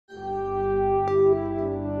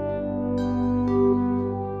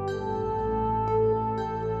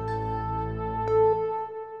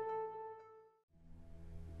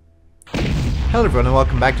Hello everyone and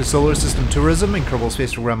welcome back to Solar System Tourism in Kerbal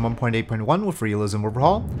Space Program 1.8.1 with Realism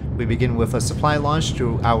Overhaul. We begin with a supply launch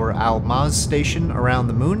to our Almaz station around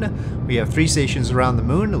the moon. We have 3 stations around the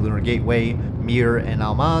moon, the Lunar Gateway, Mir, and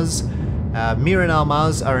Almaz. Mir and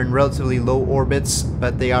Almaz are in relatively low orbits,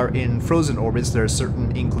 but they are in frozen orbits. There are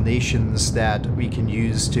certain inclinations that we can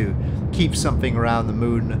use to keep something around the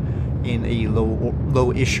moon in a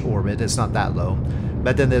low-ish orbit. It's not that low.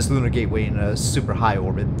 But then there's Lunar Gateway in a super high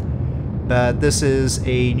orbit. But this is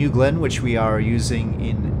a New Glenn, which we are using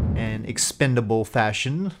in an expendable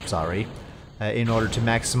fashion, in order to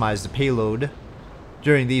maximize the payload.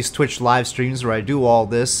 During these Twitch live streams where I do all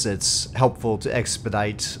this, it's helpful to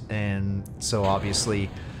expedite, and so obviously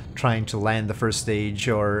trying to land the first stage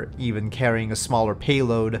or even carrying a smaller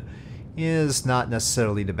payload is not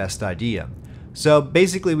necessarily the best idea. So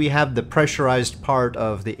basically we have the pressurized part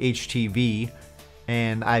of the HTV,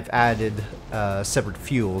 and I've added separate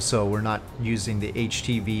fuel, so we're not using the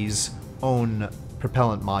HTV's own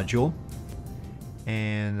propellant module.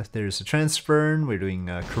 And there's a transburn. We're doing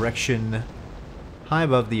a correction high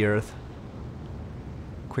above the Earth.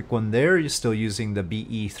 Quick one there. You're still using the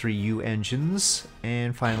BE3U engines.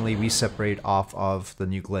 And finally, we separate off of the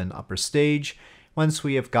New Glenn upper stage once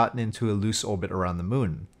we have gotten into a loose orbit around the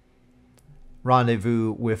moon.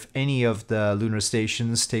 Rendezvous with any of the lunar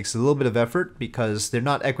stations takes a little bit of effort because they're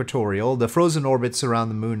not equatorial. The frozen orbits around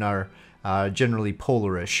the moon are generally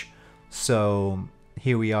polarish. So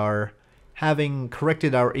here we are, having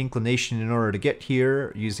corrected our inclination in order to get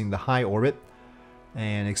here using the high orbit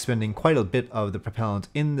and expending quite a bit of the propellant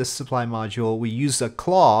in this supply module. We use a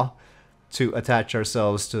claw to attach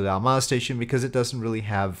ourselves to the Almaz station because it doesn't really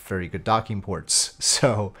have very good docking ports.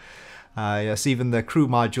 So yes, even the crew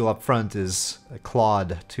module up front is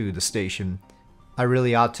clawed to the station. I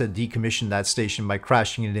really ought to decommission that station by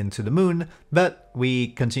crashing it into the moon, but we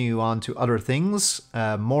continue on to other things.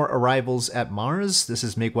 More arrivals at Mars. This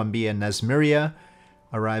is MiG-1B and Nesmeria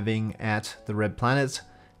arriving at the Red Planet.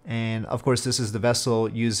 And of course this is the vessel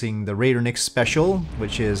using the Radar Special,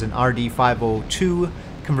 which is an RD-502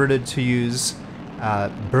 converted to use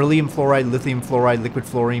beryllium fluoride, lithium fluoride, liquid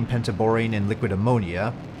fluorine, pentaborane, and liquid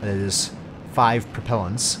ammonia. That is 5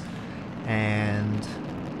 propellants. And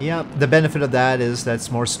yeah, the benefit of that is that's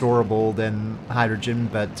more storable than hydrogen,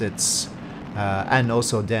 but it's and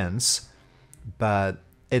also dense, but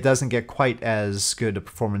it doesn't get quite as good a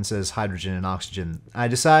performance as hydrogen and oxygen. I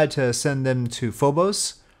decided to send them to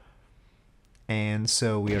Phobos, and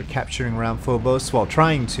so we are capturing around Phobos, well,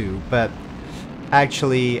 trying to, but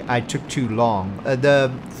actually, I took too long.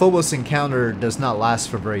 The Phobos encounter does not last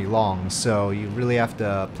for very long, so you really have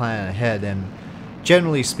to plan ahead and,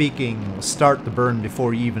 generally speaking, start the burn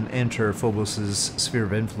before you even enter Phobos' sphere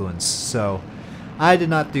of influence. So I did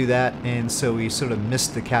not do that, and so we sort of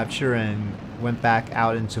missed the capture and went back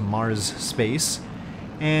out into Mars space,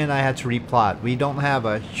 and I had to replot. We don't have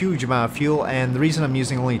a huge amount of fuel, and the reason I'm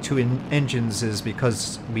using only 2 engines is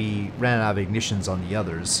because we ran out of ignitions on the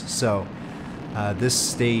others. So this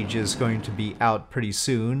stage is going to be out pretty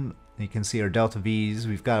soon. You can see our Delta V's.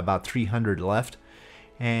 We've got about 300 left.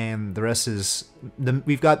 And the rest is...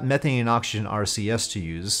 we've got methane and oxygen RCS to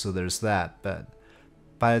use, so there's that. But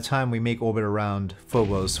by the time we make orbit around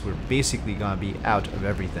Phobos, we're basically going to be out of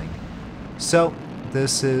everything. So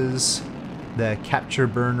this is the capture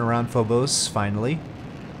burn around Phobos, finally,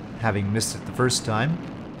 having missed it the first time.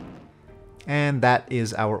 And that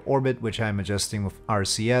is our orbit, which I'm adjusting with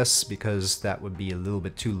RCS because that would be a little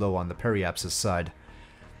bit too low on the periapsis side.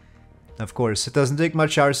 Of course, it doesn't take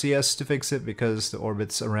much RCS to fix it because the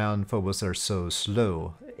orbits around Phobos are so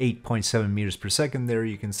slow. 8.7 meters per second there,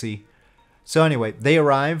 you can see. So anyway, they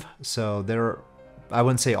arrive, so they're, I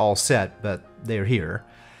wouldn't say all set, but they're here.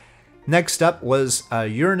 Next up was a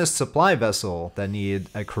Uranus supply vessel that needed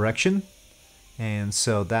a correction, and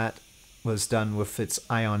so that was done with its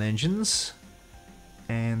ion engines,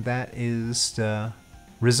 and that is the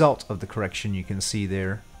result of the correction you can see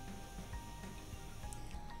there.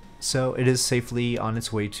 So it is safely on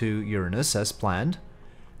its way to Uranus as planned.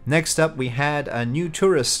 Next up we had a new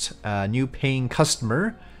tourist, a new paying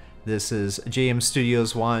customer. This is JM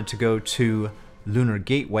Studios wanted to go to Lunar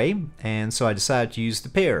Gateway, and so I decided to use the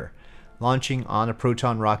pair, launching on a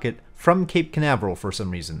Proton rocket from Cape Canaveral for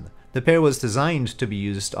some reason. The pair was designed to be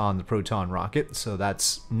used on the Proton rocket, so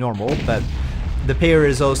that's normal, but the pair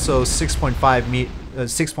is also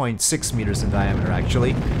 6.6 meters in diameter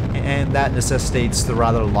actually, and that necessitates the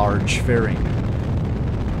rather large fairing.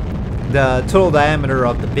 The total diameter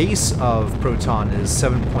of the base of Proton is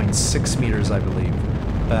 7.6 meters, I believe,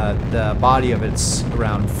 but the body of it's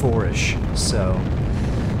around 4-ish, so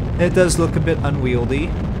it does look a bit unwieldy.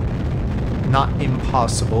 not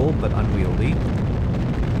impossible, but unwieldy.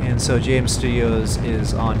 And so JM Studios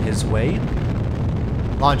is on his way.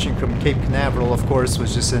 Launching from Cape Canaveral, of course,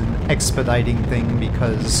 was just an expediting thing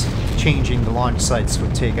because changing the launch sites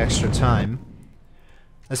would take extra time.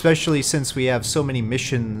 Especially since we have so many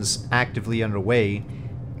missions actively underway,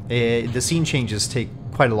 the scene changes take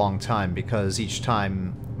quite a long time because each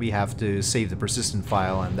time we have to save the persistent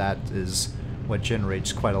file, and that is what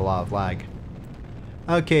generates quite a lot of lag.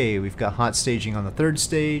 Okay, we've got hot staging on the third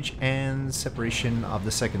stage and separation of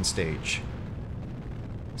the second stage.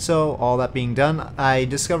 So, all that being done, I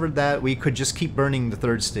discovered that we could just keep burning the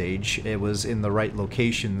third stage. It was in the right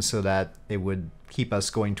location so that it would keep us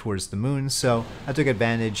going towards the moon, so I took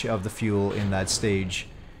advantage of the fuel in that stage,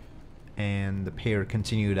 and the pair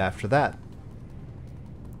continued after that.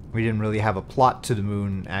 We didn't really have a plot to the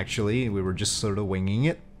moon, actually. We were just sort of winging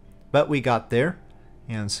it, but we got there,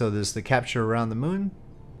 and so there's the capture around the moon.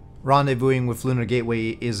 Rendezvousing with Lunar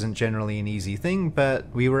Gateway isn't generally an easy thing,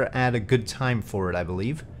 but we were at a good time for it, I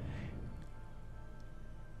believe.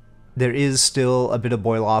 There is still a bit of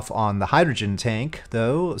boil off on the hydrogen tank,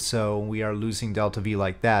 though, so we are losing delta V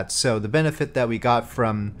like that. So the benefit that we got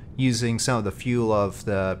from using some of the fuel of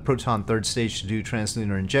the Proton third stage to do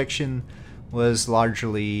translunar injection was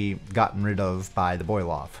largely gotten rid of by the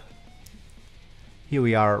boil off. Here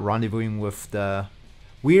we are rendezvousing with the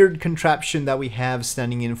weird contraption that we have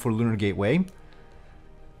standing in for Lunar Gateway.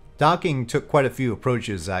 Docking took quite a few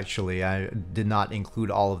approaches, actually. I did not include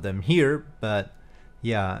all of them here, but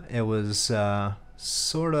yeah, it was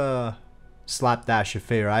sort of slapdash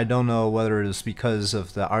affair. I don't know whether it was because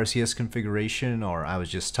of the RCS configuration or I was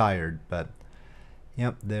just tired, but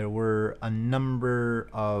yep, there were a number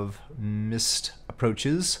of missed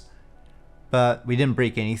approaches, but we didn't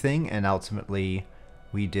break anything, and ultimately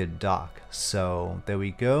we did dock. So there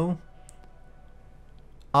we go.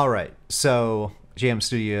 Alright, so JM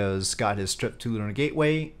Studios got his trip to Lunar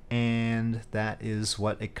Gateway, and that is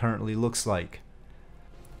what it currently looks like.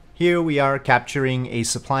 Here we are capturing a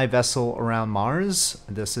supply vessel around Mars.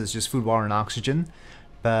 This is just food, water, and oxygen.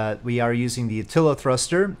 But we are using the Attila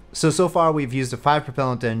thruster. So far we've used a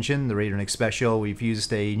 5-propellant engine, the Radar Special. We've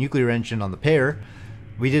used a nuclear engine on the pair.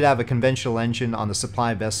 We did have a conventional engine on the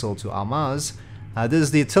supply vessel to Almaz. This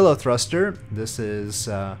is the Attila thruster. This is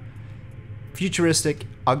futuristic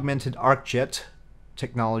augmented arc jet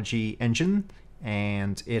technology engine,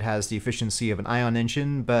 and it has the efficiency of an ion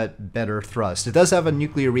engine but better thrust. It does have a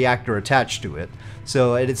nuclear reactor attached to it,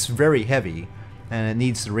 so it's very heavy and it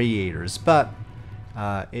needs the radiators, but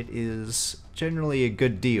it is generally a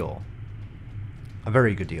good deal. A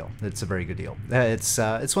very good deal. It's a very good deal. It's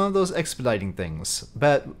one of those expediting things,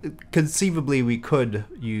 but conceivably we could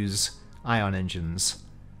use ion engines.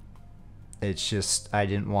 It's just I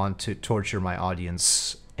didn't want to torture my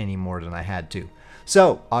audience any more than I had to.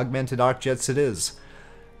 So, augmented arc jets it is.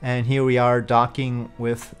 And here we are docking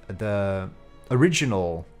with the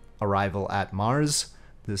original arrival at Mars.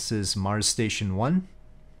 This is Mars Station 1.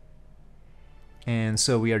 And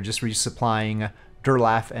so we are just resupplying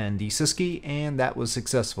Durlaf and Siski, and that was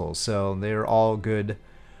successful. So they're all good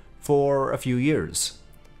for a few years.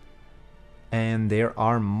 And there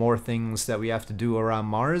are more things that we have to do around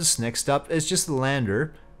Mars. Next up is just the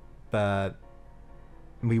lander, but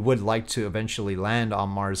we would like to eventually land on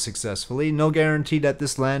Mars successfully. No guarantee that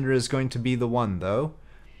this lander is going to be the one, though.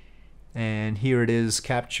 And here it is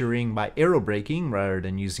capturing by aerobraking rather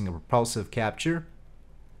than using a propulsive capture.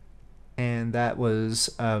 And that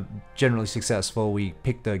was generally successful. We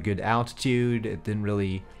picked a good altitude. It didn't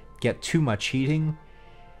really get too much heating.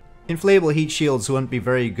 Inflatable heat shields wouldn't be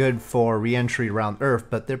very good for re-entry around Earth,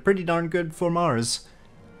 but they're pretty darn good for Mars.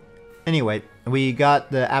 Anyway, we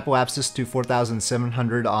got the apoapsis to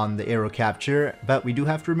 4,700 on the aero capture, but we do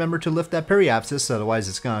have to remember to lift that periapsis, otherwise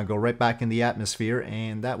it's gonna go right back in the atmosphere,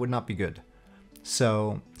 and that would not be good.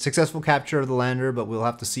 So, successful capture of the lander, but we'll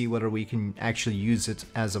have to see whether we can actually use it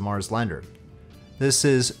as a Mars lander. This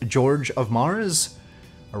is George of Mars,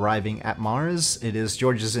 arriving at Mars. It is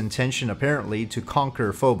George's intention, apparently, to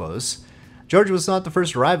conquer Phobos. George was not the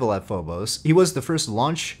first arrival at Phobos. He was the first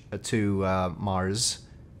launch to Mars,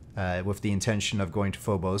 with the intention of going to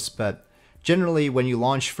Phobos, but generally when you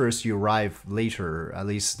launch first you arrive later. At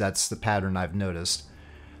least that's the pattern I've noticed.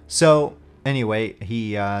 So anyway,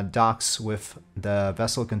 he docks with the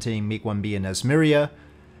vessel containing Make-1B and Esmeria,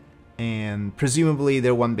 and presumably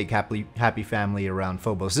they're one big happy family around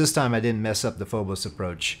Phobos. This time I didn't mess up the Phobos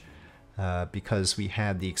approach because we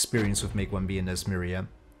had the experience with Make-1B and Esmeria.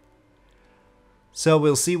 So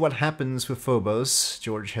we'll see what happens with Phobos.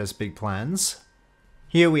 George has big plans.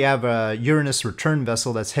 Here we have a Uranus return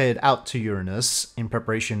vessel that's headed out to Uranus in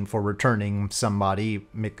preparation for returning somebody,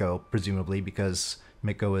 Miko, presumably, because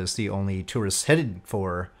Miko is the only tourist headed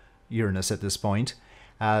for Uranus at this point.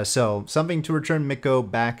 So something to return Miko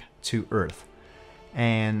back to Earth.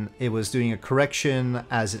 And it was doing a correction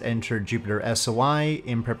as it entered Jupiter SOI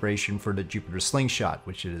in preparation for the Jupiter slingshot,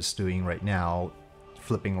 which it is doing right now,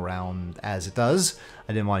 flipping around as it does.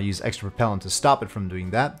 I didn't want to use extra propellant to stop it from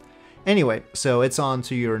doing that. Anyway, so it's on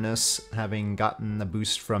to Uranus, having gotten a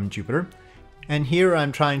boost from Jupiter. And here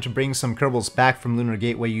I'm trying to bring some Kerbals back from Lunar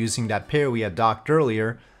Gateway using that pair we had docked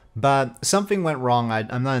earlier, but something went wrong.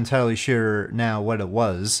 I'm not entirely sure now what it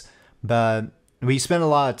was, but we spent a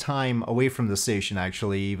lot of time away from the station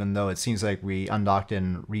actually, even though it seems like we undocked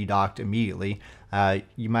and redocked immediately.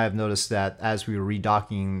 You might have noticed that as we were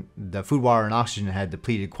redocking, the food, water, and oxygen had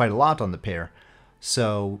depleted quite a lot on the pair.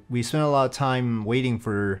 So we spent a lot of time waiting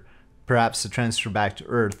for perhaps to transfer back to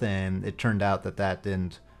Earth, and it turned out that that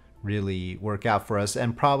didn't really work out for us,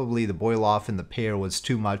 and probably the boil off in the pair was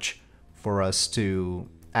too much for us to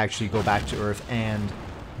actually go back to Earth and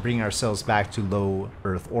bring ourselves back to low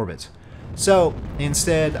Earth orbit. So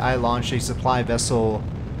instead I launched a supply vessel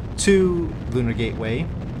to Lunar Gateway,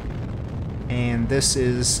 and this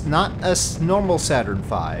is not a normal Saturn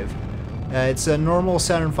V. It's a normal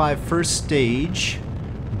Saturn V first stage.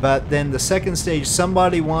 But then the second stage,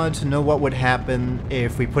 somebody wanted to know what would happen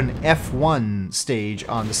if we put an F1 stage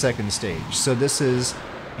on the second stage. So this is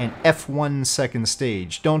an F1 second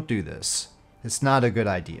stage. Don't do this. It's not a good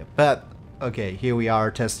idea. But, okay, here we are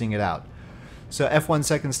testing it out. So F1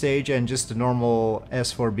 second stage and just a normal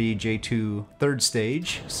S4B J2 third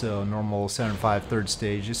stage. So normal Saturn V third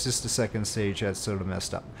stage. It's just the second stage that's sort of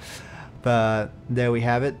messed up. But there we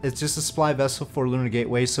have it. It's just a supply vessel for Lunar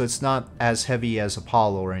Gateway, so it's not as heavy as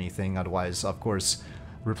Apollo or anything. Otherwise, of course,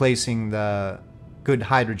 replacing the good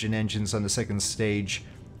hydrogen engines on the second stage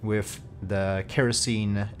with the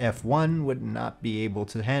kerosene F1 would not be able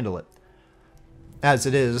to handle it. As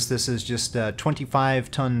it is, this is just a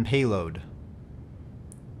 25-ton payload.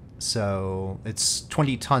 So it's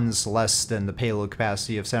 20 tons less than the payload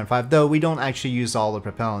capacity of Saturn V, though we don't actually use all the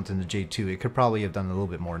propellant in the J2. It could probably have done a little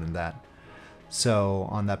bit more than that. So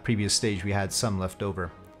on that previous stage we had some left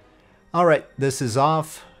over. Alright, this is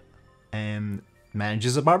off and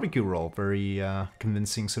manages a barbecue roll. Very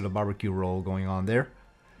convincing sort of barbecue roll going on there.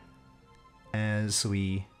 As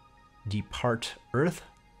we depart Earth.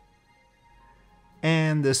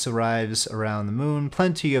 And this arrives around the moon.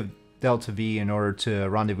 Plenty of Delta V in order to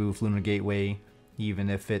rendezvous with Lunar Gateway, even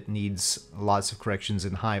if it needs lots of corrections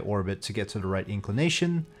in high orbit to get to the right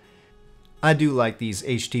inclination. I do like these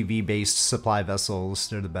HTV-based supply vessels,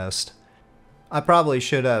 they're the best. I probably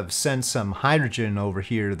should have sent some hydrogen over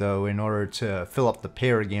here though in order to fill up the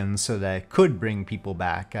pair again so that I could bring people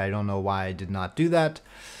back. I don't know why I did not do that.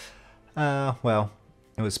 Well,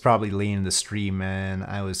 it was probably late in the stream and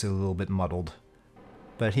I was a little bit muddled.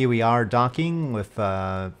 But here we are docking with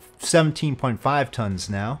 17.5 tons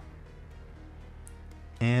now.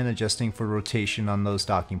 And adjusting for rotation on those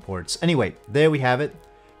docking ports. Anyway, there we have it.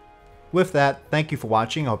 With that, thank you for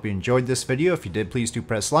watching. I hope you enjoyed this video. If you did, please do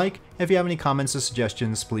press like. If you have any comments or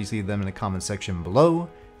suggestions, please leave them in the comment section below.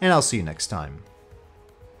 And I'll see you next time.